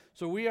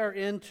So we are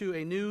into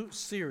a new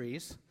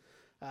series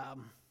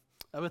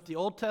with the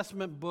Old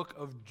Testament book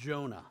of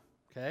Jonah,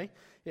 okay?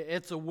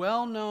 It's a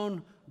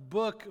well-known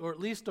book, or at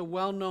least a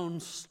well-known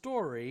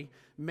story,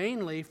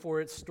 mainly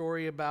for its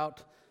story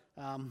about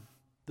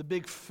the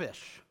big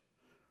fish,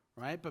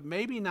 right? But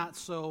maybe not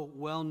so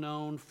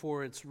well-known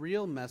for its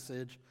real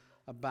message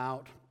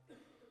about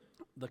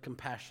the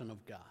compassion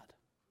of God.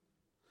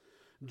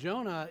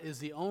 Jonah is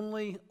the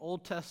only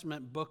Old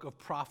Testament book of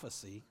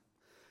prophecy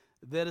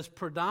that is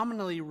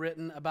predominantly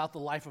written about the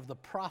life of the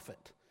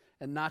prophet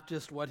and not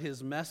just what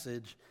his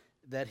message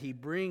that he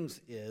brings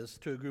is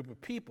to a group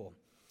of people.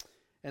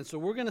 And so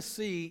we're going to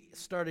see,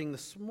 starting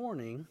this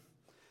morning,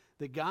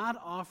 that God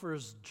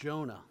offers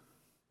Jonah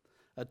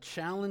a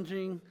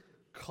challenging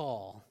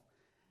call,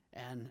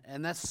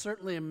 and that's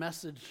certainly a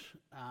message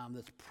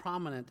that's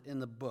prominent in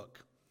the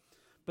book.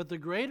 But the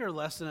greater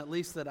lesson, at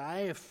least that I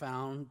have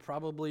found,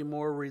 probably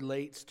more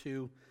relates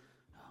to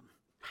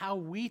how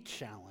we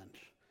challenge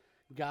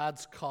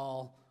God's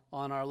call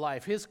on our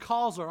life. His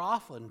calls are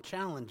often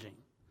challenging,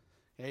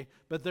 okay?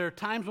 But there are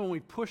times when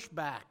we push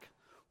back,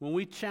 when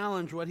we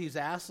challenge what he's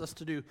asked us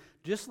to do,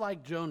 just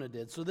like Jonah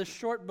did. So this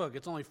short book,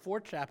 it's only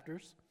 4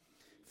 chapters,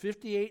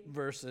 58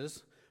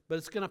 verses, but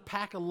it's going to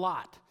pack a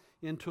lot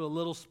into a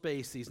little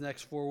space these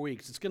next 4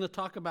 weeks. It's going to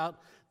talk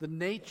about the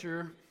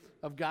nature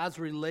of God's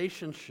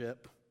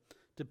relationship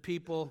to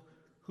people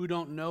who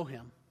don't know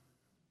him,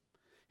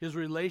 his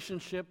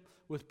relationship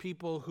with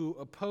people who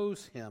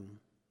oppose him.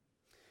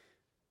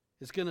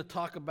 It's going to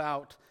talk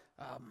about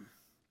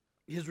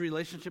his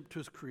relationship to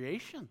his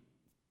creation,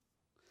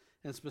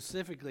 and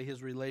specifically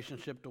his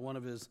relationship to one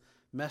of his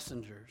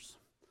messengers.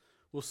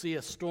 We'll see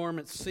a storm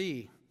at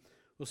sea.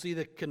 We'll see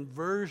the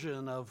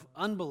conversion of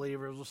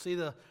unbelievers. We'll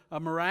see a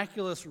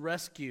miraculous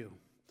rescue,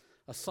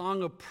 a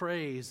song of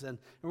praise, and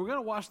we're going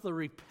to watch the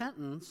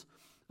repentance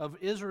of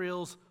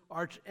Israel's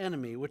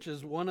archenemy, which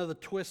is one of the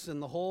twists in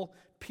the whole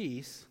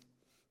piece.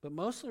 But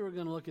mostly we're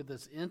going to look at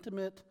this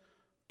intimate,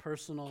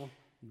 personal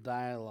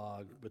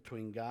dialogue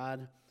between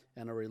God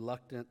and a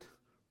reluctant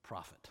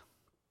prophet.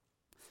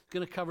 It's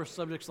going to cover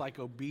subjects like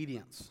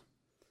obedience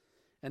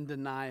and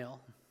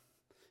denial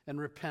and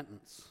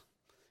repentance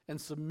and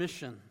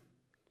submission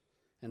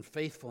and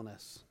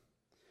faithfulness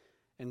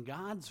and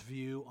God's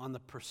view on the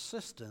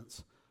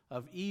persistence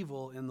of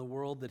evil in the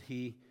world that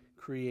he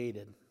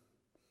created.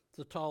 It's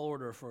a tall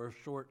order for a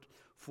short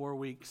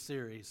 4-week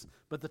series.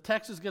 But the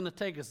text is going to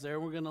take us there.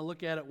 We're going to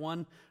look at it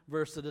one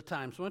verse at a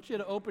time. So I want you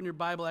to open your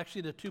Bible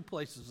actually to 2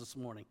 places this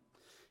morning.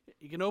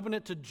 You can open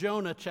it to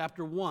Jonah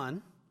chapter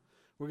 1.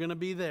 We're going to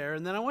be there.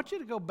 And then I want you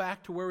to go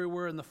back to where we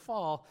were in the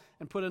fall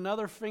and put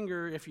another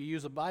finger, if you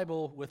use a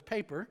Bible with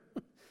paper,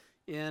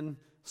 in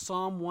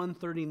Psalm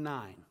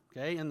 139.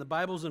 Okay? And the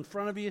Bible's in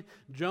front of you.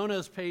 Jonah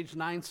is page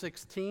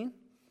 916.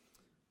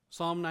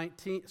 Psalm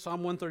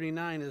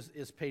 139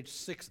 is page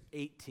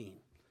 618.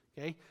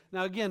 Okay?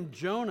 Now again,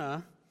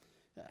 Jonah,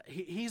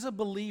 he's a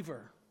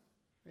believer.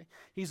 Okay?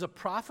 He's a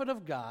prophet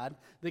of God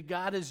that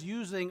God is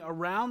using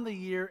around the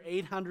year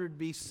 800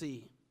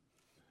 BC.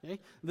 Okay?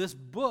 This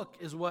book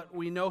is what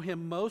we know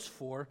him most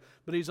for,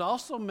 but he's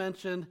also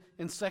mentioned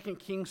in 2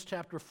 Kings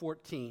chapter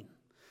 14.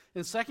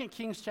 In 2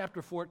 Kings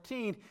chapter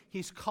 14,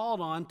 he's called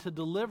on to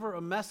deliver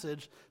a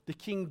message to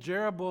King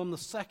Jeroboam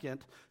II,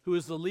 who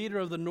is the leader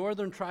of the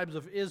northern tribes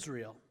of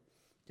Israel.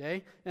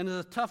 Okay? And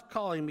it's a tough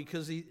calling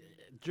because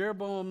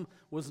Jeroboam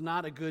was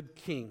not a good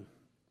king.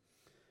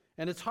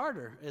 And it's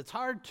harder. It's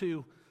hard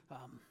to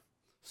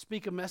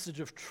speak a message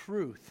of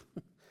truth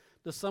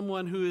to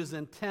someone who is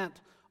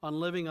intent on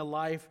living a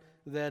life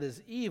that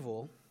is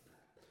evil.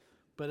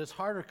 But its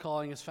harder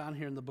calling is found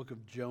here in the book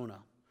of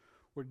Jonah,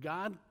 where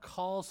God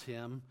calls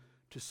him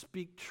to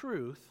speak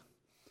truth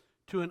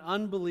to an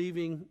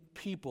unbelieving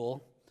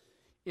people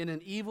in an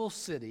evil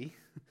city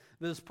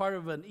that is part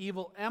of an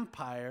evil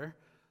empire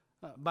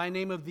by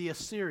name of the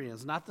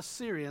Assyrians. Not the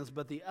Syrians,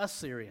 but the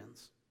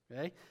Assyrians.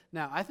 Okay?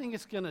 Now, I think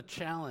it's going to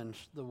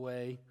challenge the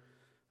way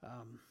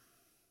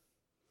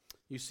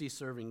you see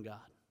serving God.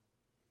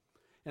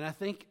 And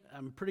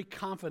I'm pretty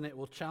confident it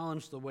will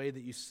challenge the way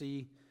that you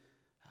see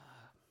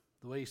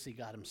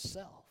God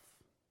himself.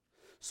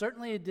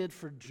 Certainly it did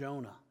for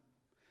Jonah.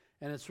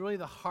 And it's really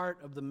the heart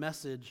of the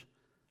message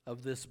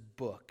of this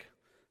book.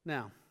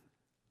 Now,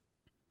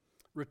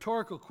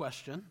 rhetorical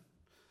question.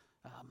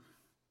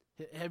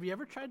 Have you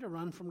ever tried to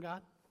run from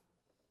God?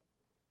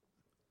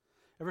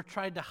 Ever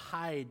tried to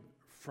hide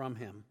from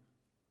him?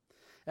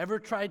 Ever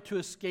tried to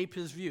escape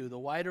his view? The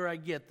wider I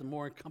get, the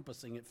more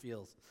encompassing it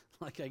feels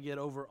like I get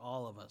over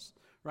all of us.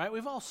 Right?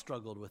 We've all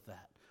struggled with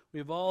that.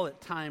 We've all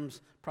at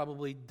times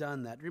probably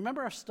done that.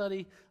 Remember our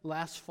study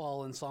last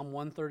fall in Psalm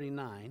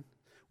 139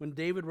 when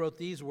David wrote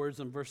these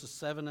words in verses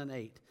 7 and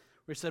 8,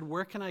 where he said,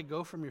 "Where can I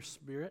go from your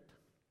spirit?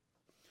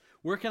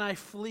 Where can I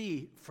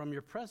flee from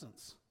your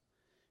presence?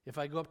 If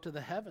I go up to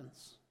the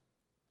heavens,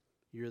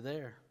 you're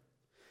there.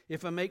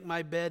 If I make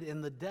my bed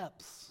in the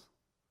depths,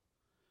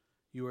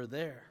 you are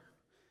there."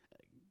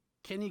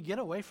 Can you get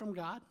away from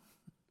God?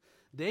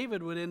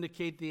 David would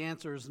indicate the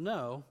answer is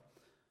no.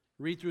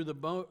 Read through the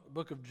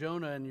book of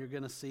Jonah, and you're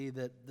going to see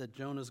that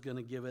Jonah's going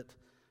to give it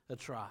a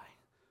try.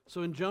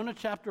 So in Jonah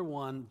chapter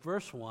 1,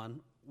 verse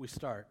 1, we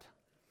start.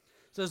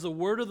 It says, "The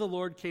word of the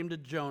Lord came to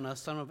Jonah,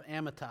 son of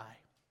Amittai.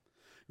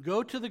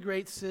 Go to the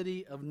great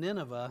city of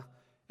Nineveh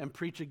and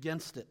preach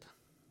against it,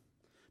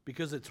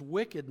 because its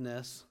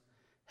wickedness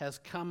has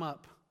come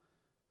up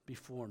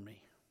before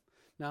me."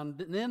 Now,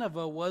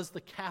 Nineveh was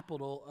the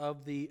capital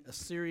of the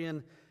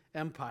Assyrian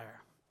Empire.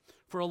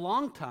 For a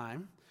long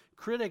time,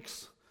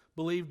 critics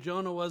believed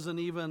Jonah wasn't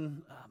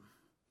even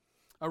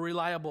a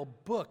reliable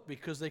book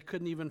because they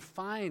couldn't even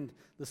find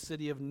the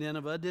city of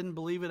Nineveh, didn't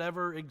believe it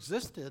ever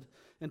existed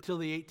until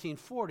the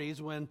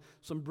 1840s when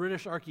some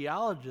British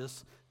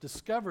archaeologists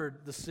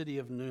discovered the city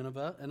of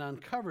Nineveh and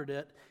uncovered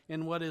it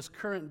in what is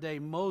current-day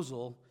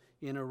Mosul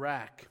in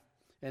Iraq,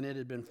 and it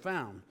had been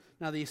found.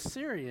 Now, the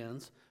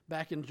Assyrians,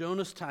 back in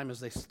Jonah's time as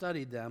they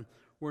studied them,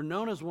 were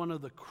known as one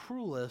of the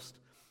cruelest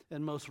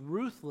and most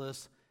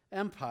ruthless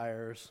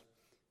empires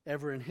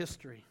ever in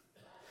history.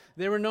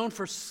 They were known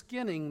for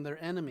skinning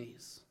their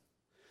enemies.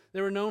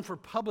 They were known for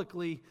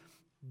publicly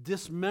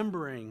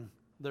dismembering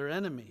their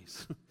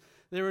enemies.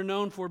 They were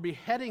known for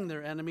beheading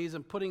their enemies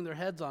and putting their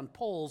heads on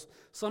poles,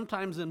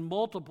 sometimes in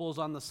multiples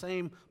on the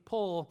same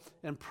pole,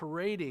 and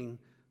parading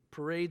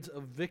parades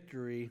of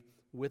victory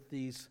with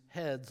these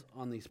heads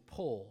on these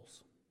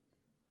poles.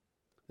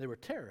 They were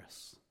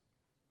terrorists.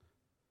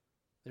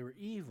 They were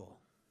evil.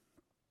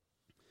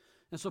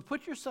 And so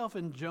put yourself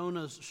in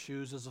Jonah's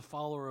shoes as a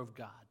follower of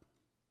God.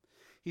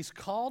 He's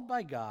called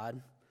by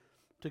God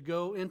to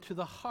go into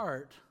the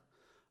heart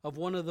of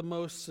one of the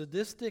most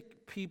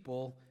sadistic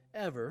people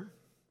ever,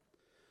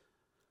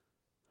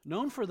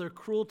 known for their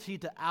cruelty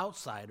to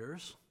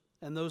outsiders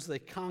and those they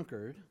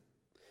conquered,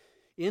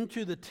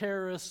 into the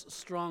terrorist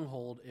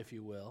stronghold, if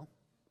you will,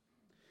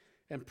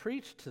 and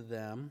preach to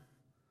them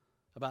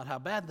about how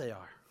bad they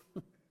are.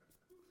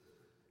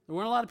 There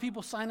weren't a lot of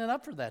people signing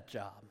up for that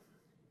job.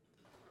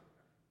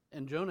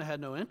 And Jonah had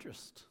no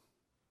interest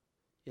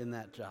in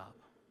that job.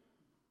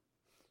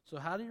 So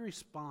how do you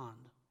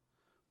respond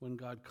when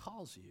God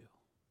calls you?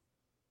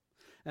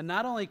 And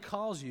not only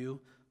calls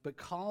you, but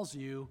calls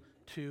you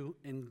to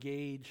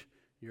engage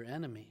your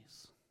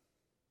enemies.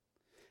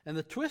 And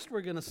the twist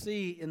we're going to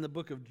see in the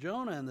book of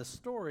Jonah in this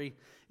story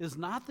is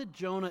not that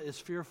Jonah is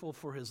fearful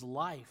for his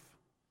life.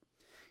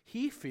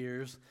 He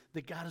fears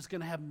that God is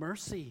going to have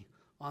mercy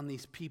on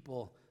these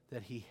people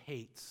that he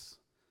hates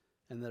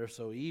and that are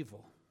so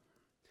evil.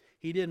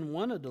 He didn't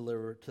want to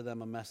deliver to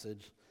them a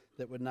message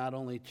that would not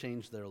only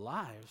change their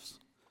lives,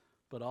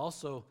 but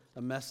also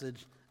a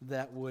message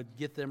that would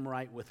get them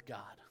right with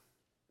God.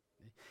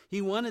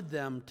 He wanted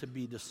them to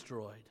be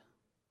destroyed.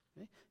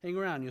 Okay? Hang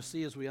around. You'll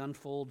see as we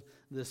unfold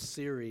this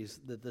series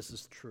that this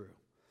is true.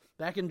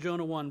 Back in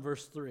Jonah 1,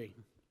 verse 3.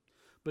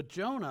 "But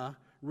Jonah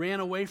ran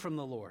away from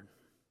the Lord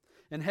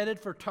and headed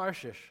for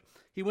Tarshish.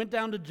 He went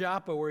down to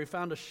Joppa, where he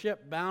found a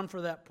ship bound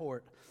for that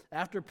port.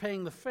 After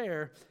paying the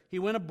fare, he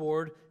went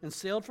aboard and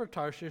sailed for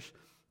Tarshish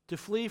to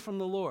flee from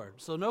the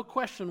Lord." So no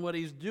question what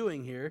he's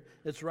doing here.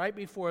 It's right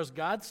before us.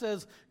 God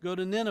says, go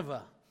to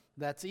Nineveh.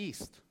 That's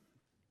east.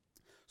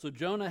 So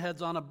Jonah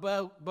heads on a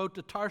boat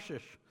to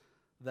Tarshish.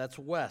 That's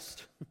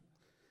west.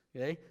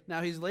 Okay?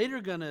 Now he's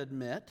later going to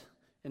admit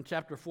in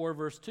chapter 4,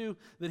 verse 2,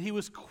 that he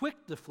was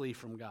quick to flee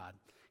from God.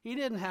 He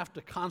didn't have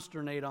to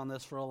consternate on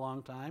this for a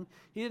long time.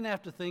 He didn't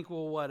have to think,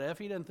 well, what if?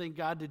 He didn't think,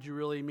 God, did you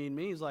really mean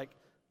me? He's like,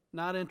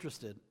 not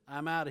interested.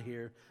 I'm out of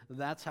here.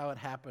 That's how it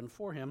happened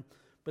for him.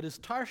 But is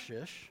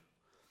Tarshish,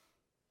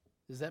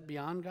 is that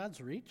beyond God's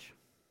reach?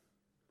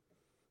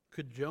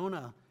 Could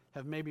Jonah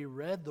have maybe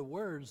read the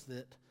words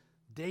that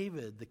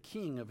David, the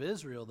king of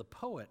Israel, the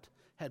poet,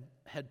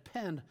 had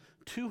penned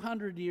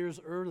 200 years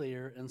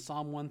earlier in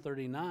Psalm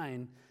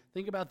 139?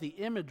 Think about the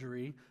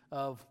imagery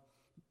of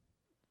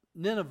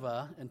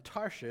Nineveh and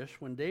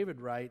Tarshish when David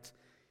writes,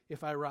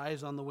 "If I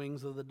rise on the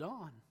wings of the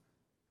dawn,"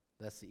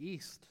 that's the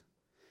east.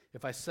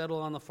 "If I settle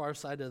on the far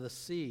side of the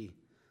sea,"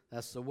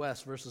 that's the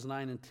west, verses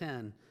 9 and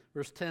 10.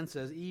 Verse 10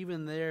 says,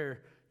 "Even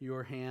there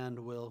your hand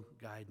will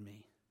guide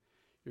me.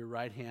 Your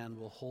right hand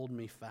will hold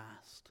me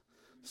fast."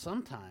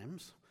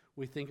 Sometimes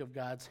we think of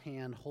God's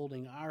hand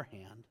holding our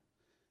hand.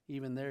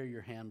 Even there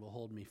your hand will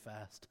hold me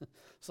fast.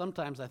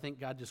 Sometimes I think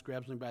God just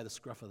grabs me by the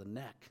scruff of the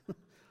neck.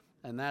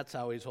 And that's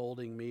how he's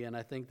holding me, and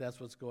I think that's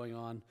what's going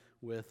on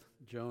with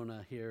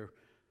Jonah here.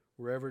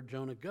 Wherever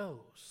Jonah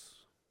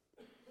goes,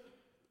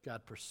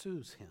 God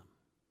pursues him.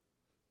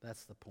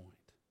 That's the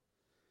point.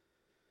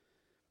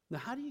 Now,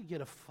 how do you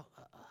get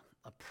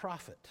a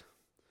prophet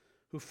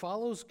who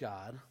follows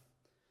God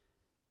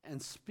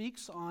and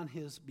speaks on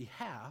his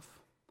behalf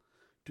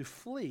to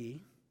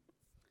flee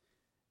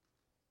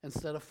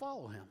instead of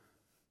follow him?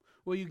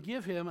 Well, you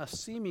give him a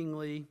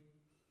seemingly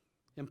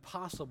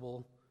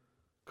impossible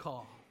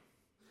call.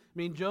 I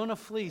mean, Jonah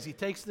flees. He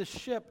takes this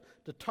ship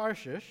to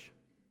Tarshish,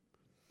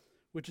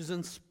 which is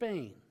in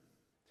Spain.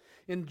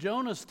 In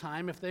Jonah's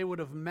time, if they would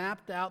have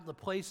mapped out the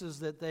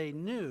places that they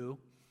knew,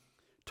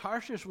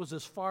 Tarshish was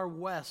as far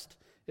west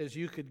as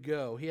you could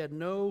go. He had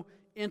no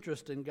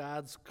interest in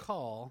God's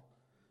call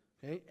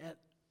Okay?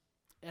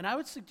 And I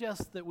would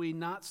suggest that we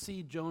not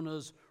see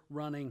Jonah's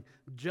running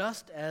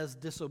just as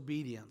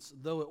disobedience,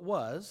 though it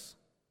was.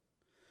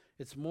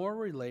 It's more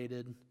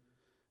related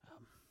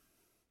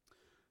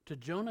to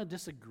Jonah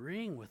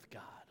disagreeing with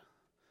God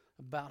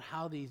about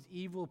how these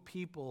evil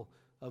people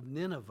of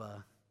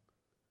Nineveh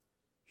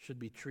should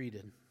be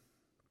treated.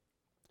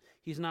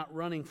 He's not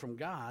running from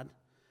God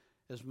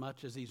as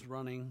much as he's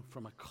running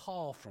from a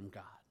call from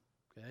God.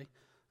 Okay?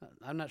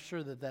 I'm not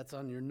sure that that's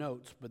on your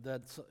notes, but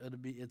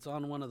it's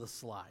on one of the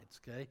slides.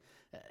 Okay?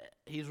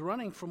 He's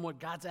running from what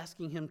God's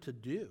asking him to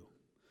do,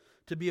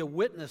 to be a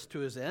witness to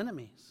his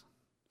enemies.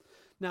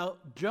 Now,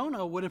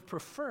 Jonah would have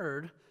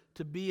preferred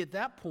to be at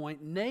that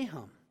point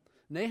Nahum.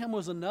 Nahum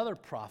was another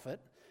prophet,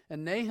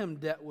 and Nahum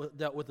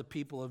dealt with the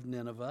people of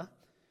Nineveh.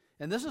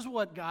 And this is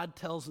what God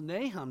tells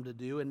Nahum to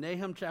do in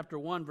Nahum chapter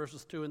 1,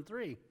 verses 2 and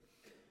 3.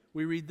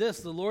 We read this: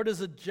 "The Lord is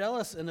a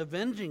jealous and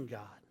avenging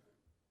God.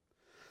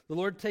 The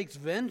Lord takes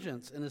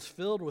vengeance and is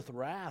filled with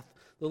wrath.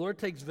 The Lord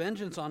takes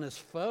vengeance on his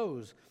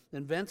foes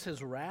and vents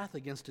his wrath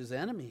against his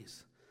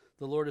enemies.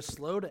 The Lord is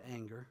slow to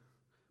anger,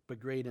 but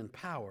great in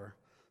power.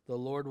 The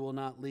Lord will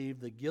not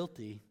leave the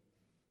guilty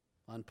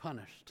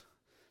unpunished."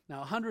 Now,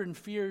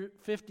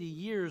 150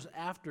 years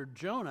after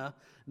Jonah,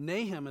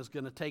 Nahum is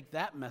going to take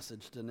that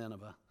message to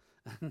Nineveh.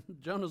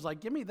 Jonah's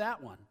like, give me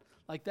that one.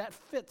 Like, that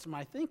fits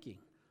my thinking.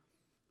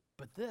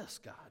 But this,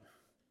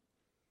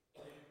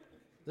 God,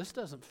 this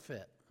doesn't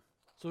fit.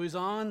 So he's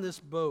on this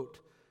boat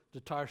to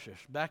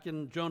Tarshish. Back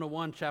in Jonah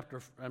 1,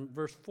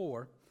 verse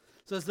 4,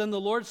 it says, "Then the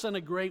Lord sent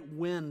a great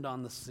wind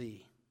on the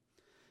sea,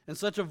 and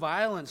such a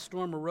violent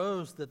storm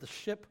arose that the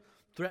ship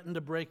threatened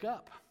to break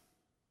up.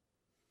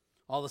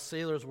 All the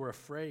sailors were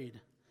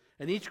afraid,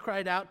 and each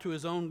cried out to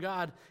his own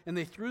God, and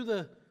they threw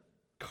the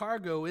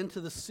cargo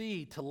into the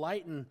sea to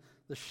lighten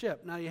the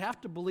ship." Now, you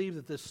have to believe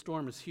that this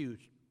storm is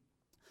huge,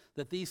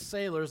 that these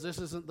sailors, this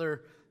isn't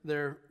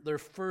their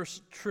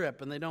first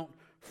trip, and they don't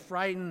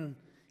frighten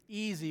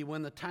easy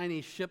when the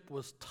tiny ship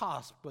was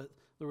tossed, but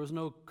there was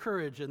no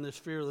courage in this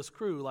fearless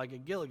crew like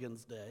at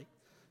Gilligan's Day.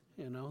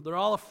 You know, they're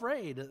all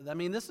afraid. I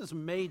mean, this is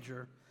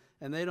major,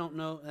 and they don't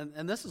know,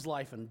 and this is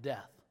life and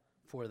death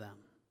for them.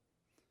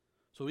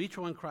 So each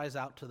one cries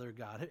out to their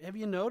God. Have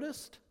you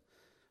noticed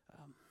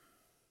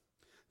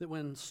that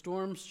when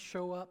storms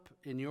show up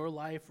in your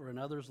life or in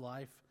others'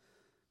 life,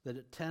 that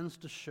it tends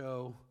to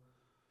show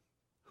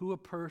who a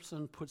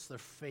person puts their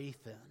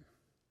faith in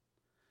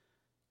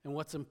and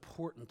what's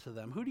important to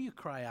them? Who do you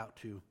cry out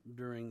to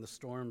during the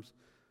storms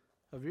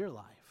of your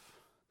life?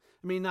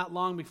 I mean, not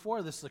long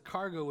before this, the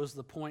cargo was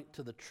the point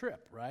to the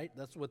trip, right?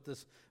 That's what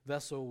this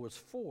vessel was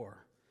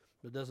for.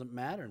 But it doesn't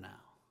matter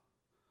now.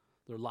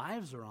 Their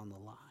lives are on the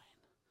line.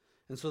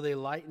 And so they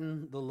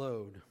lighten the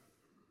load.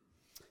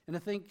 And I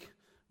think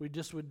we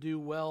just would do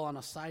well on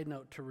a side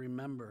note to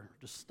remember,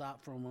 to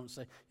stop for a moment and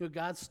say, you know,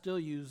 God still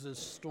uses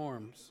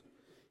storms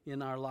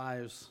in our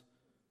lives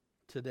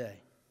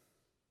today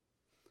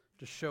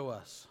to show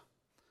us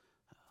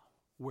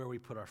where we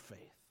put our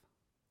faith,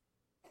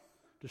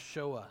 to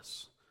show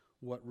us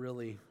what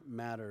really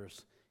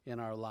matters in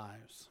our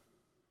lives.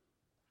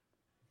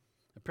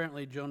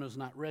 Apparently, Jonah's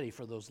not ready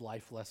for those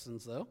life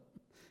lessons, though,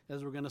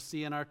 as we're going to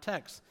see in our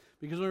text.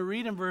 Because when we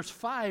read in verse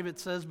 5, it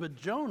says, "But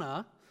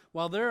Jonah,"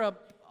 while they're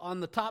up on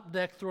the top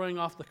deck throwing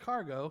off the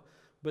cargo,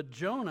 but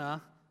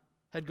Jonah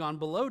had gone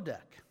below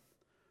deck,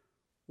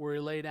 where he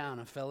lay down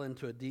and fell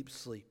into a deep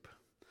sleep.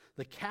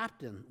 The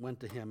captain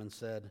went to him and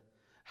said,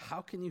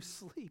 "How can you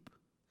sleep?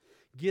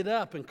 Get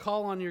up and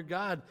call on your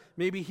God.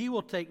 Maybe he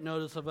will take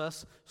notice of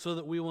us so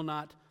that we will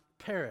not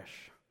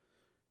perish."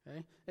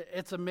 Okay?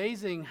 It's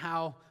amazing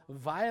how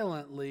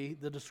violently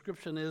the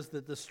description is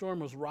that the storm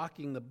was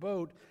rocking the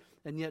boat,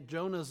 and yet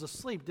Jonah is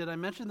asleep. Did I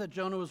mention that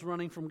Jonah was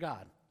running from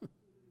God?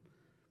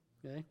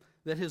 Okay?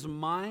 That his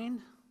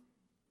mind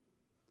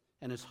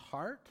and his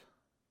heart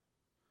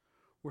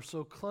were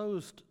so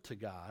closed to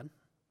God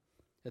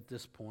at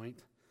this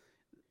point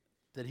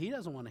that he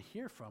doesn't want to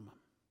hear from him.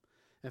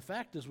 In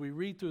fact, as we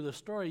read through the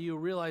story, you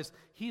realize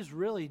he's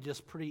really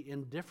just pretty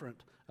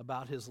indifferent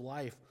about his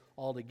life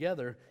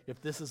altogether, if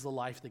this is the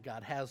life that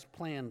God has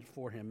planned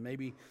for him.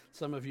 Maybe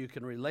some of you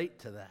can relate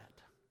to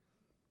that.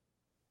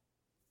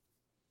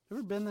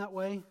 Ever been that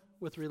way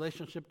with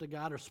relationship to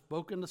God, or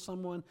spoken to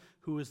someone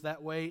who is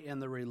that way in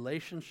the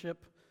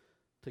relationship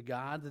to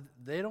God?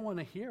 They don't want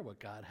to hear what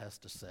God has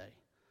to say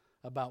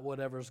about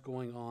whatever's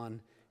going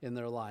on in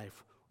their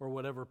life or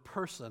whatever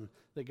person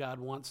that God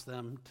wants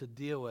them to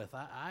deal with.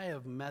 I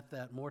have met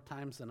that more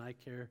times than I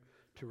care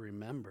to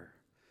remember.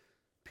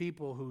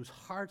 People whose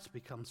hearts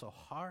become so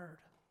hard,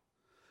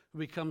 who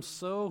become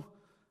so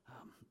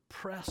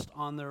pressed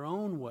on their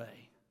own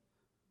way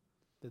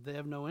that they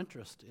have no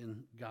interest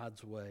in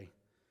God's way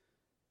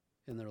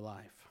in their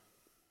life.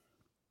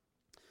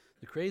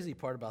 The crazy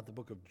part about the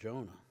book of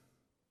Jonah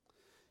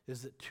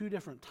is that 2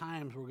 different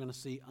times we're going to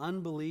see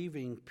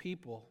unbelieving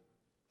people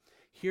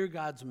hear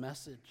God's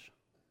message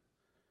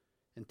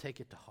and take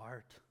it to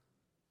heart,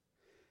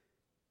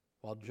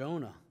 while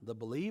Jonah, the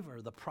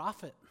believer, the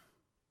prophet,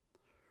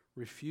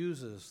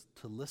 refuses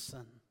to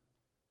listen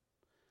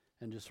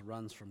and just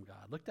runs from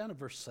God. Look down at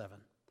verse 7.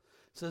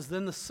 It says,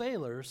 "Then the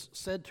sailors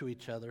said to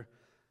each other,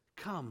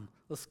 'Come,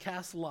 let's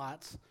cast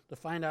lots to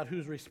find out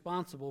who's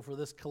responsible for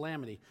this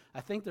calamity.'"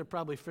 I think they're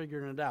probably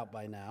figuring it out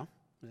by now.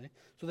 Okay?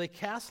 So they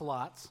cast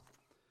lots,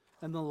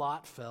 and the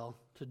lot fell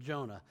to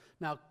Jonah.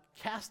 Now,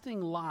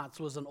 casting lots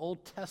was an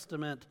Old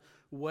Testament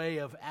way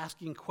of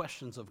asking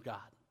questions of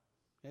God.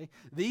 Okay?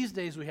 These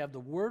days we have the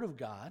Word of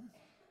God.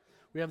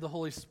 We have the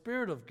Holy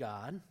Spirit of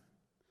God.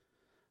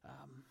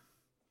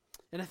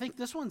 And I think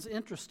this one's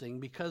interesting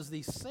because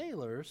these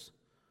sailors,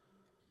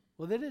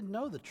 well, they didn't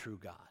know the true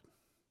God.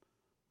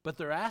 But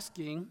they're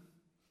asking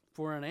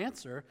for an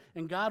answer,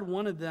 and God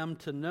wanted them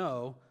to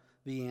know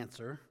the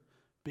answer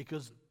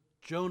because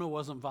Jonah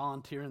wasn't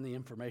volunteering the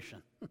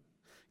information.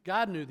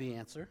 God knew the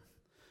answer.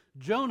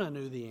 Jonah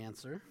knew the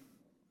answer.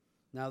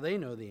 Now they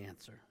know the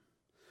answer.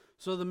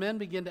 So the men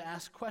begin to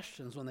ask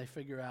questions when they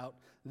figure out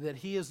that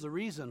he is the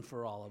reason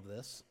for all of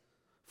this.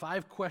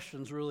 5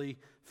 questions really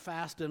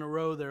fast in a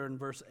row there in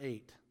verse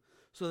 8.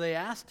 So they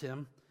asked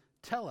him,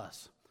 "Tell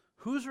us,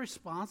 who's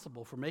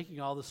responsible for making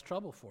all this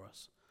trouble for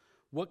us?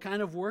 What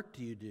kind of work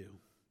do you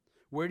do?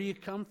 Where do you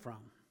come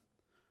from?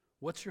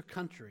 What's your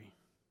country?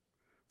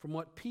 From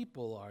what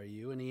people are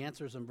you?" And he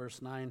answers in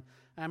verse 9,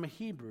 "I'm a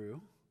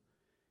Hebrew,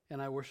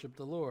 and I worship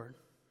the Lord,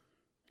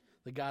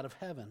 the God of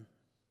heaven,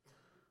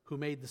 who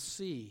made the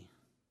sea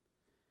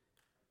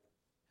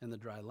and the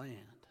dry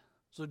land."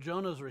 So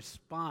Jonah's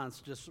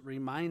response just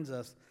reminds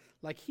us,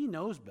 like, he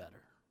knows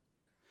better.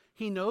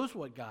 He knows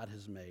what God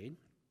has made,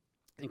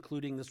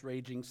 including this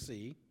raging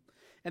sea,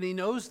 and he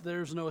knows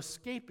there's no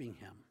escaping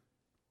him.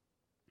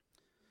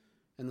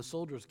 And the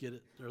soldiers get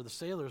it, or the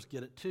sailors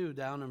get it too.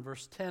 Down in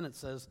verse 10 it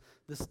says,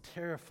 "This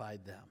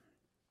terrified them,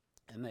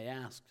 and they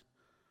asked,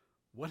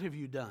 'What have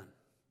you done?'"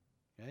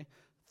 Okay?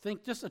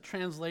 Think just a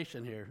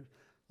translation here.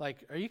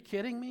 Like, are you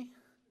kidding me?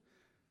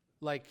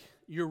 Like,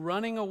 you're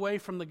running away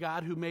from the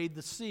God who made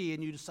the sea,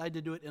 and you decide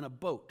to do it in a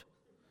boat.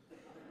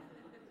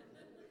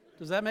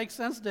 Does that make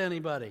sense to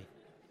anybody?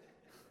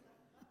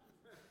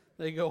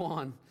 They go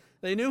on.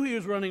 They knew he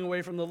was running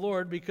away from the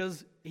Lord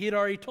because he had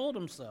already told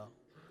them so.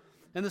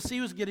 And the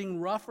sea was getting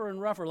rougher and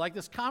rougher. Like,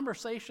 this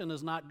conversation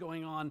is not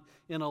going on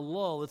in a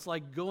lull. It's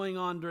like going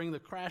on during the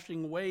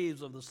crashing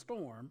waves of the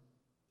storm.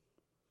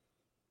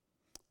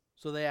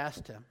 So they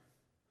asked him,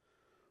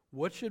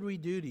 "What should we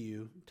do to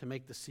you to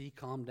make the sea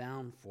calm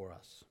down for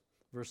us?"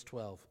 Verse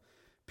 12,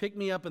 "Pick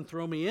me up and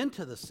throw me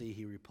into the sea,"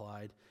 he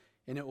replied,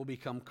 "and it will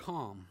become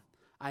calm.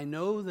 I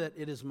know that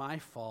it is my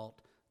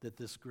fault that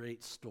this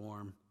great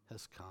storm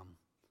has come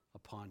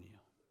upon you."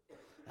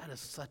 That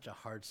is such a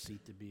hard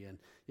seat to be in.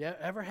 You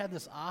ever had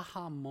this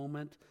aha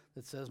moment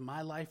that says,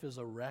 my life is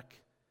a wreck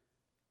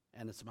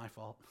and it's my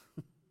fault?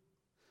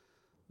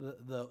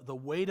 The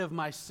weight of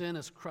my sin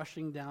is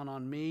crushing down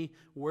on me.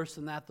 Worse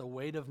than that, the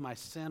weight of my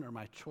sin or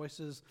my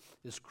choices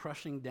is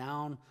crushing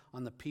down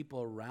on the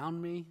people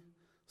around me.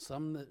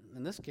 Some, that,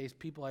 in this case,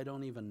 people I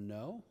don't even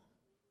know.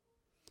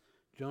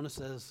 Jonah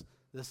says,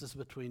 "This is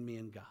between me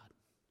and God.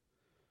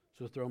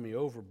 So throw me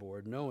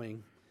overboard,"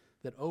 knowing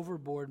that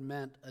overboard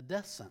meant a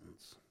death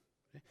sentence.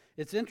 Okay?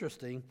 It's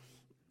interesting,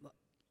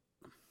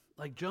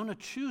 like Jonah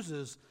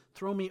chooses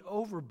throw me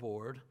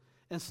overboard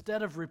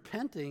instead of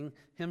repenting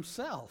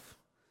himself.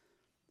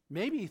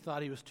 Maybe he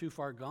thought he was too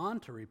far gone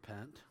to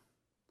repent.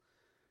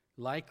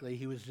 Likely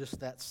he was just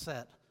that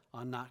set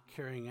on not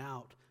carrying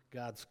out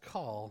God's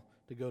call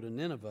to go to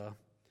Nineveh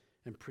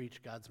and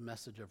preach God's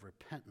message of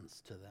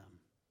repentance to them.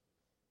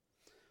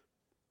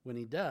 When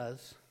he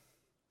does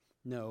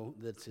know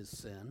that's his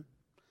sin,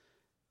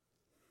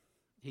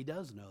 he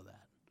does know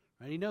that.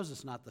 Right? He knows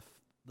it's not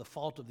the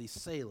fault of these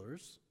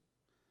sailors,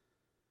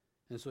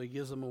 and so he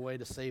gives them a way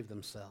to save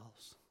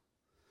themselves.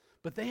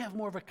 But they have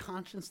more of a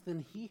conscience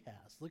than he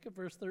has. Look at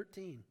verse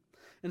 13.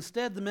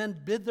 "Instead, the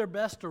men did their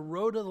best to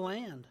row to the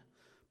land,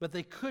 but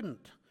they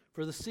couldn't,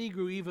 for the sea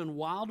grew even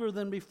wilder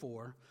than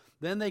before.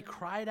 Then they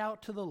cried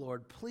out to the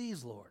Lord,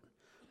 'Please, Lord,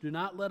 do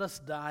not let us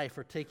die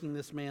for taking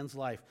this man's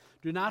life.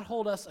 Do not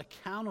hold us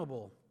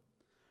accountable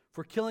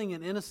for killing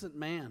an innocent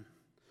man.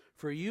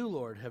 For you,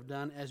 Lord, have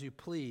done as you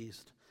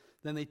pleased.'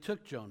 Then they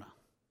took Jonah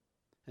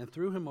and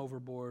threw him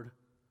overboard,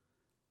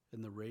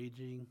 and the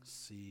raging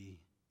sea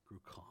grew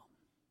calm."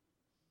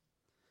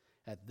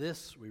 At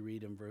this, we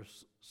read in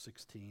verse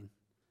 16,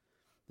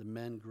 "The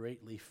men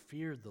greatly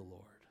feared the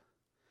Lord,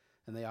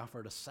 and they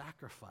offered a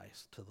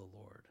sacrifice to the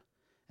Lord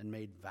and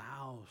made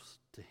vows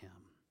to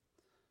him."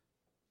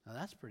 Now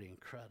that's pretty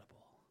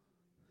incredible.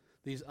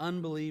 These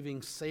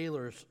unbelieving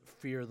sailors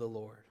fear the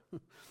Lord.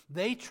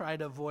 They try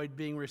to avoid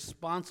being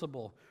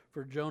responsible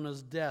for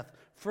Jonah's death,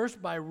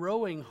 first by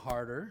rowing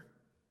harder,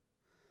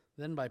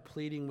 then by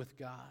pleading with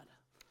God.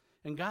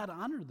 And God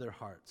honored their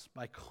hearts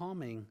by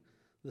calming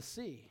the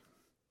sea.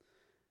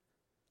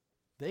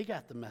 They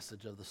got the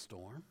message of the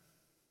storm.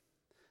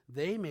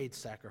 They made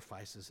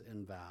sacrifices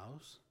and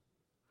vows.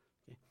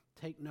 Okay.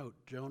 Take note,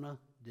 Jonah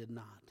did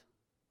not.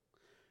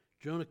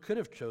 Jonah could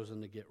have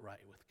chosen to get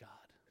right with God.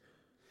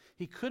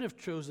 He could have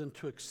chosen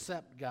to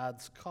accept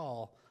God's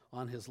call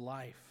on his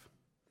life.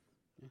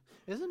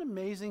 Isn't it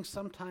amazing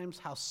sometimes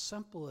how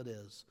simple it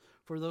is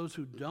for those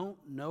who don't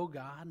know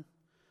God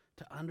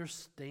to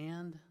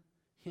understand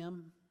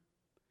Him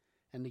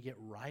and to get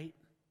right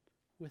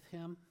with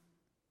Him,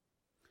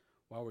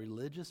 while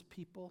religious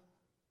people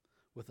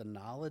with a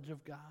knowledge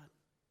of God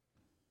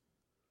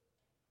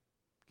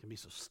can be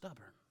so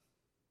stubborn?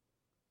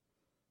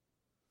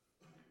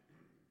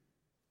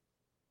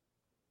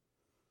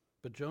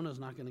 But Jonah's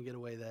not going to get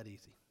away that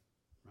easy,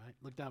 right?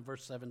 Look down at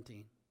verse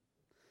 17.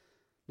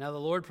 Now the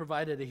Lord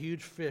provided a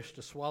huge fish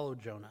to swallow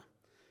Jonah,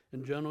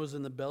 and Jonah was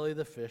in the belly of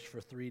the fish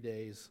for 3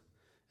 days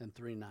and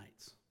 3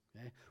 nights.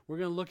 Okay? We're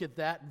going to look at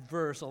that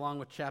verse along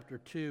with chapter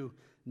 2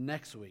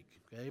 next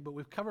week. Okay? But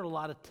we've covered a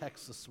lot of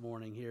text this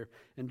morning here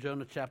in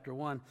Jonah chapter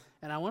 1,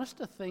 and I want us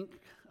to think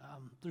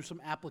through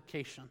some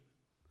application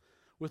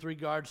with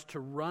regards to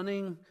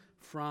running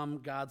from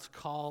God's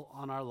call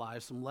on our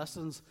lives, some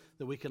lessons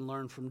that we can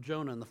learn from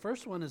Jonah. And the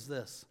first one is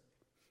this.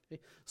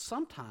 Okay?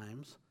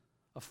 Sometimes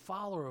a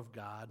follower of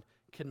God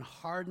can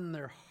harden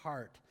their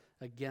heart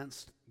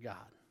against God.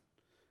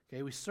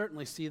 Okay, we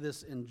certainly see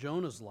this in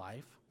Jonah's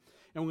life,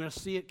 and we're going to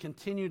see it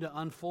continue to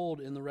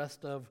unfold in the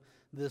rest of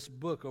this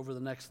book over the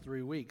next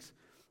 3 weeks.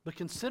 But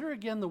consider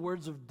again the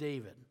words of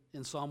David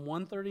in Psalm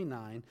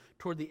 139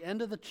 toward the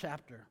end of the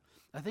chapter.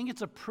 I think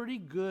it's a pretty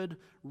good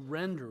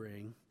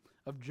rendering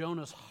of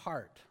Jonah's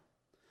heart,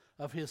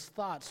 of his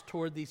thoughts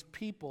toward these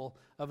people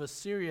of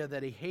Assyria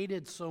that he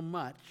hated so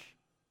much.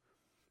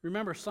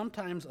 Remember,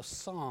 sometimes a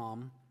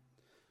psalm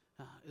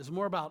is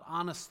more about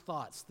honest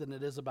thoughts than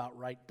it is about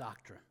right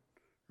doctrine,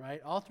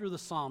 right? All through the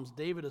Psalms,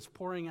 David is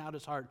pouring out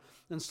his heart,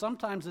 and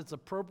sometimes it's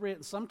appropriate,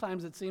 and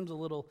sometimes it seems a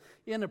little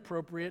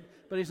inappropriate,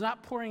 but he's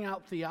not pouring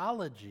out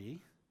theology.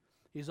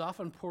 He's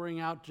often pouring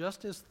out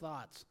just his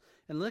thoughts.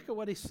 And look at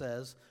what he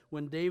says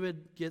when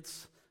David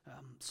gets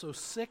so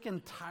sick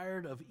and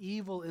tired of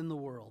evil in the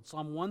world.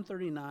 Psalm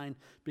 139,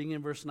 beginning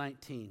in verse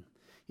 19.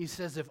 He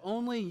says, "If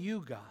only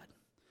you, God,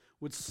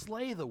 would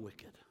slay the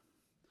wicked.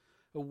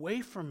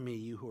 Away from me,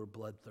 you who are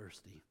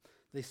bloodthirsty.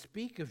 They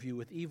speak of you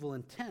with evil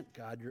intent,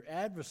 God. Your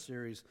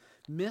adversaries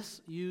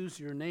misuse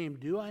your name.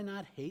 Do I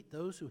not hate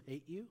those who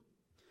hate you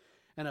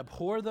and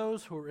abhor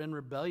those who are in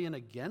rebellion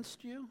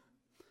against you?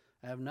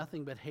 I have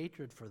nothing but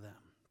hatred for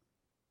them.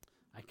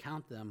 I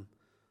count them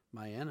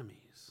my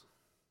enemies."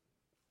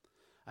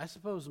 I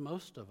suppose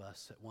most of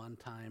us at one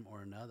time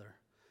or another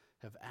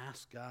have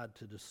asked God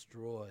to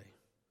destroy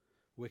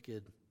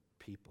wicked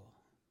people.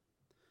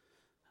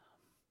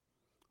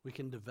 We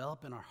can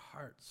develop in our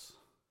hearts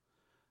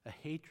a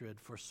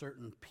hatred for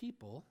certain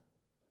people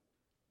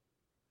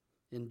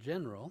in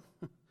general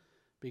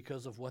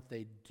because of what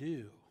they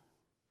do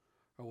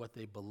or what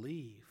they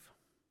believe.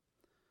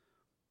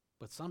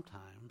 But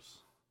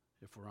sometimes,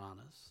 if we're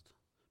honest,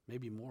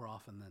 maybe more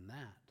often than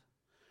that,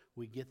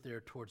 we get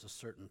there towards a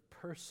certain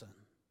person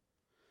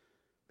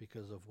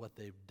because of what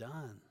they've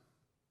done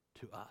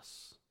to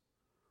us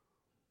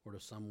or to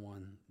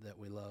someone that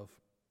we love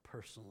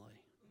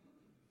personally.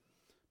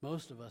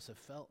 Most of us have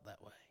felt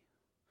that way.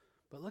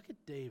 But look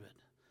at David,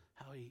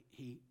 how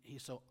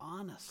he's so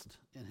honest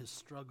in his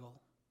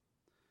struggle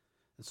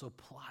and so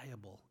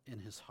pliable in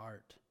his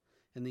heart.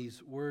 In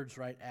these words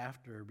right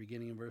after,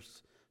 beginning in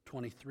verse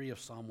 23 of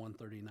Psalm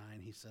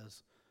 139, he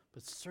says,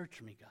 "But search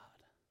me, God,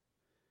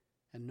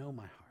 and know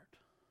my heart.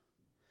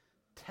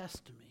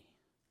 Test me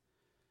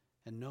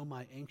and know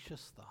my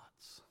anxious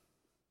thoughts.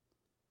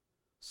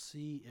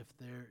 See if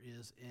there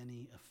is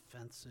any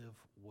offensive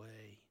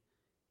way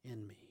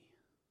in me,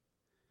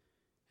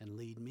 and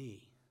lead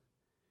me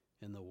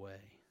in the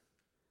way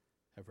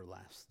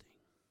everlasting."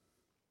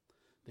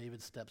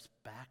 David steps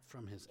back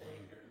from his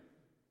anger,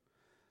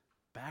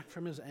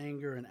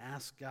 and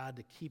asks God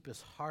to keep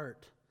his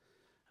heart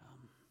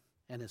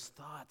and his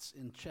thoughts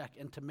in check,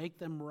 and to make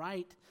them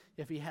right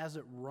if he has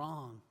it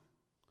wrong.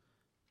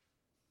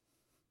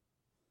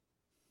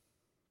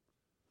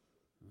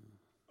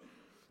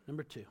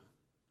 Number 2,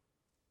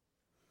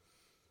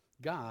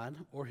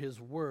 God or his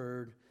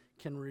word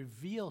can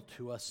reveal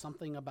to us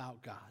something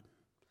about God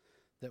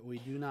that we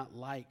do not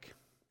like,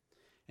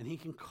 and he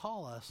can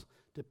call us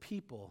to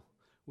people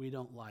we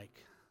don't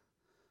like.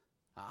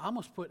 I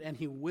almost put, and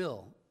he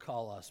will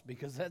call us,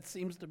 because that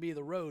seems to be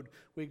the road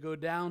we go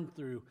down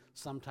through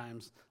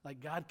sometimes.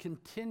 Like God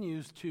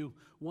continues to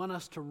want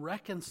us to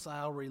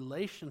reconcile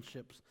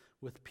relationships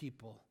with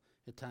people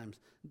at times.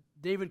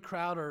 David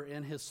Crowder,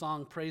 in his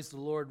song Praise the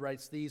Lord,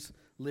 writes these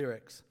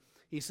lyrics.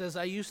 He says,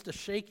 "I used to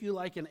shake you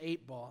like an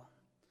 8-ball.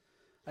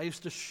 I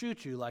used to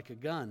shoot you like a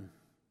gun.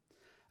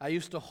 I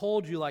used to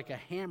hold you like a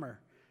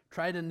hammer,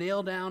 try to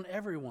nail down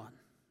everyone.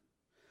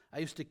 I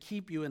used to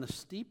keep you in a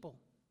steeple.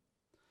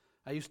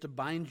 I used to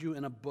bind you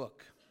in a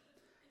book.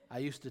 I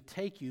used to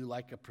take you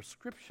like a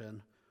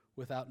prescription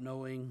without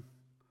knowing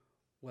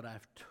what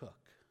I've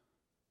took.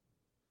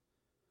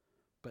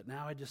 But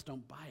now I just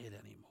don't buy it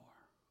anymore.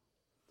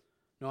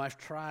 No, I've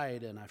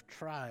tried and I've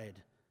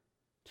tried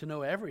to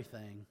know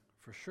everything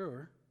for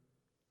sure,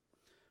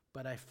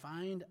 but I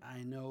find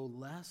I know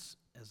less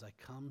as I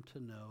come to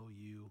know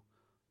you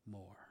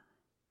more.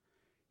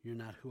 You're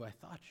not who I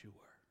thought you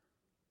were.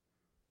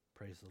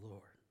 Praise the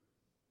Lord.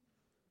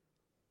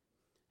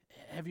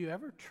 Have you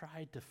ever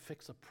tried to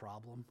fix a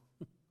problem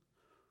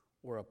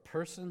or a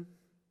person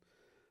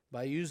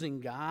by using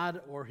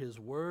God or His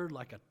Word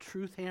like a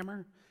truth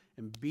hammer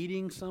and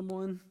beating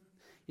someone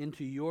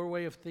into your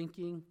way of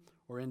thinking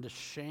or into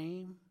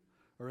shame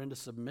or into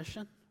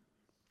submission?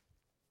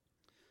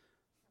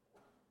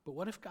 But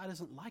what if God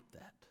isn't like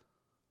that?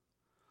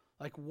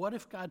 Like, what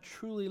if God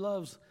truly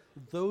loves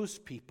those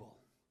people,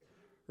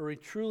 or He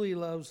truly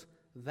loves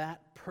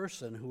that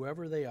person,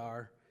 whoever they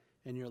are,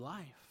 in your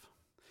life?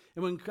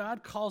 And when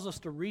God calls us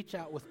to reach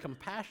out with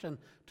compassion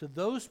to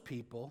those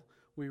people,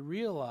 we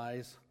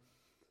realize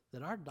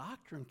that our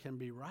doctrine can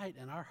be right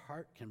and our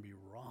heart can be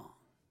wrong.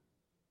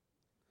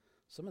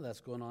 Some of that's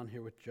going on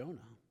here with Jonah.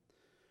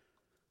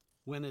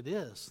 When it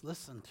is,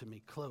 listen to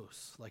me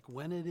close, like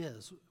when it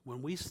is,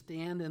 when we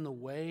stand in the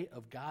way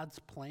of God's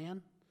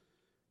plan,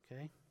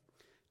 okay,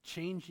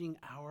 changing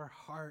our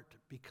heart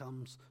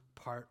becomes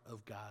part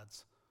of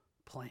God's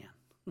plan.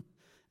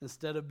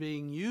 Instead of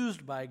being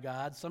used by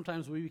God,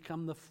 sometimes we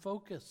become the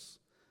focus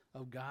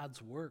of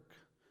God's work.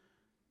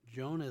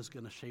 Jonah is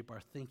going to shape our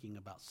thinking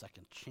about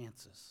second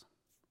chances.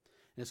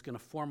 And it's going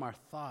to form our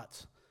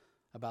thoughts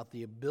about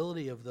the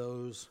ability of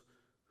those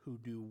who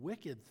do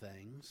wicked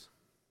things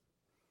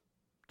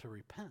to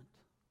repent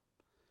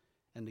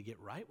and to get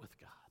right with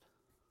God.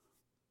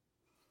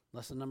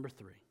 Lesson number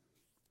 3.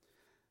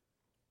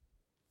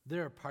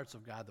 There are parts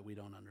of God that we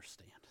don't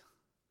understand,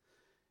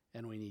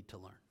 and we need to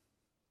learn.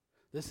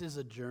 This is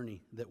a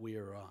journey that we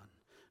are on.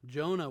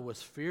 Jonah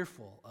was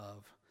fearful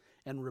of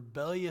and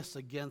rebellious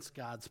against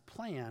God's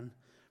plan,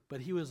 but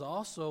he was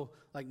also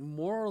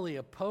morally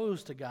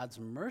opposed to God's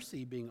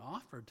mercy being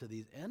offered to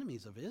these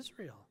enemies of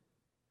Israel.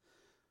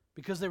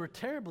 Because they were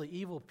terribly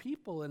evil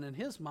people, and in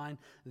his mind,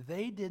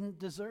 they didn't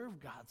deserve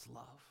God's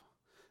love.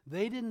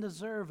 They didn't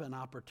deserve an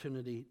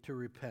opportunity to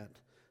repent.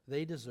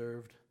 They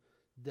deserved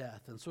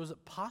death. And so is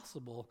it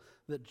possible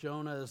that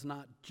Jonah is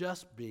not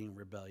just being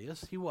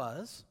rebellious? He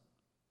was.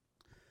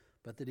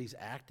 But that he's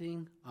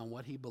acting on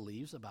what he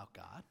believes about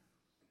God?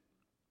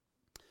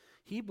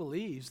 He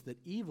believes that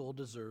evil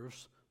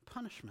deserves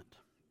punishment.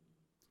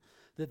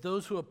 That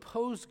those who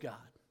oppose God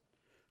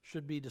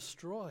should be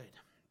destroyed.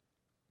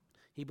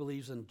 He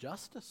believes in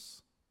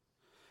justice.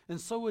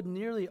 And so would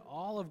nearly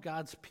all of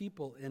God's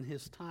people in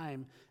his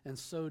time, and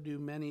so do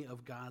many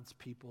of God's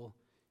people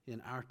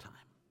in our time,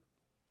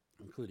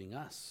 including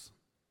us.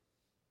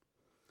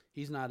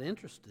 He's not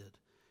interested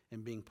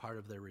in being part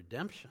of their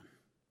redemption,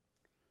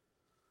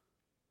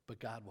 but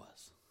God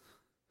was.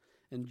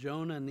 And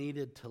Jonah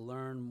needed to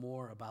learn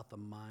more about the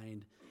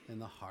mind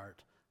and the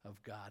heart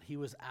of God. He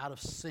was out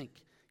of sync.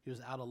 He was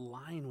out of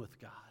line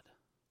with God.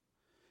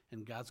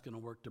 And God's going to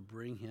work to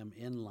bring him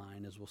in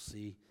line, as we'll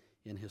see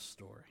in his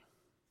story.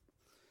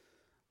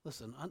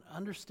 Listen,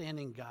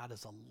 understanding God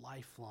is a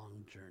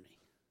lifelong journey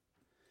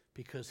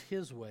because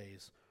his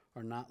ways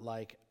are not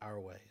like our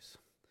ways.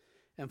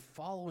 And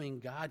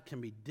following God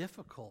can be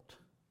difficult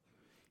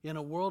in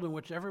a world in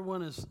which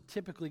everyone is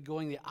typically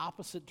going the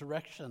opposite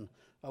direction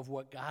of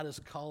what God is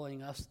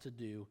calling us to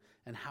do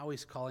and how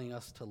he's calling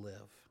us to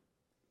live.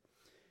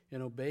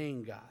 And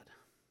obeying God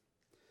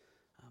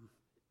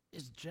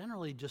is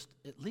generally just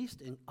at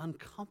least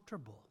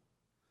uncomfortable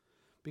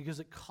because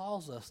it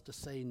calls us to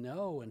say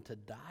no and to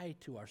die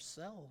to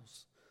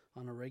ourselves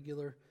on a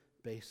regular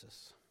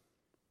basis.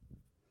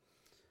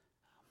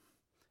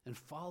 And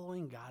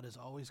following God is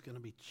always going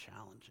to be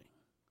challenging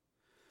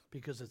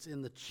because it's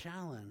in the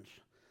challenge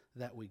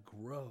that we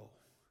grow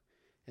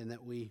and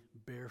that we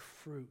bear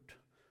fruit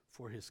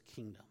for his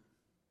kingdom.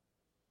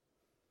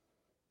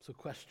 So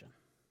question,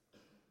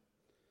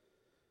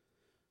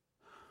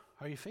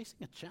 are you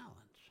facing a challenge?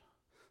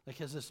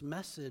 Has this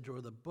message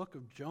or the book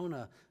of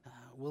Jonah,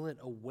 will it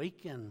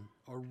awaken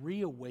or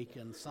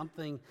reawaken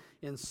something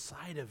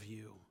inside of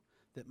you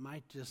that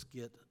might just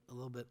get a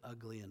little bit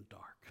ugly and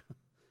dark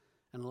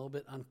and a little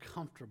bit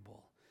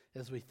uncomfortable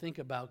as we think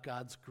about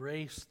God's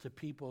grace to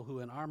people who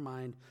in our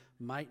mind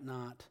might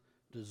not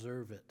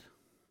deserve it?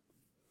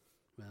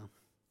 Well,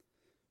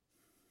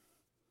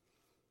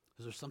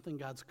 is there something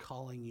God's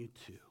calling you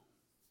to?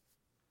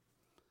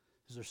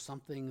 Is there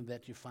something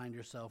that you find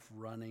yourself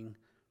running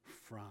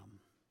from?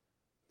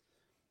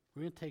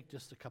 We're going to take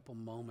just a couple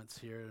moments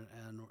here,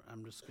 and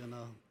I'm just going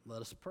to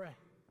let us pray.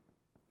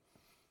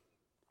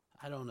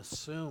 I don't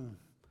assume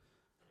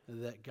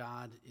that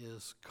God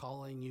is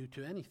calling you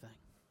to anything,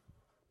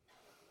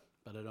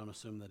 but I don't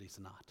assume that he's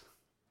not.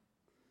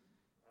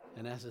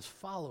 And as his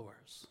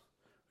followers,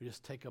 we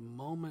just take a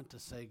moment to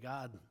say,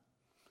 God,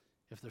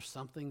 if there's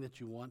something that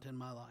you want in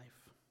my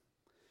life,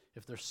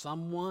 if there's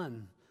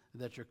someone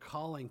that you're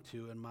calling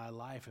to in my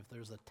life, if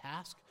there's a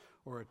task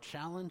or a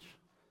challenge,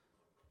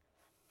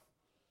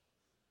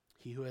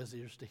 he who has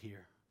ears to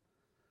hear,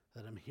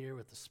 that I'm here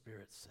what the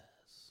Spirit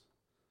says.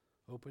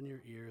 Open your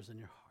ears and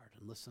your heart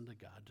and listen to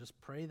God. Just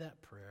pray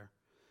that prayer.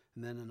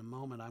 And then in a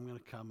moment, I'm going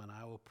to come and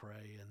I will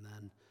pray, and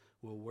then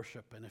we'll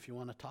worship. And if you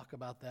want to talk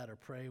about that or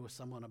pray with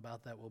someone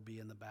about that, we'll be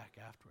in the back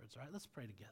afterwards. All right, let's pray together.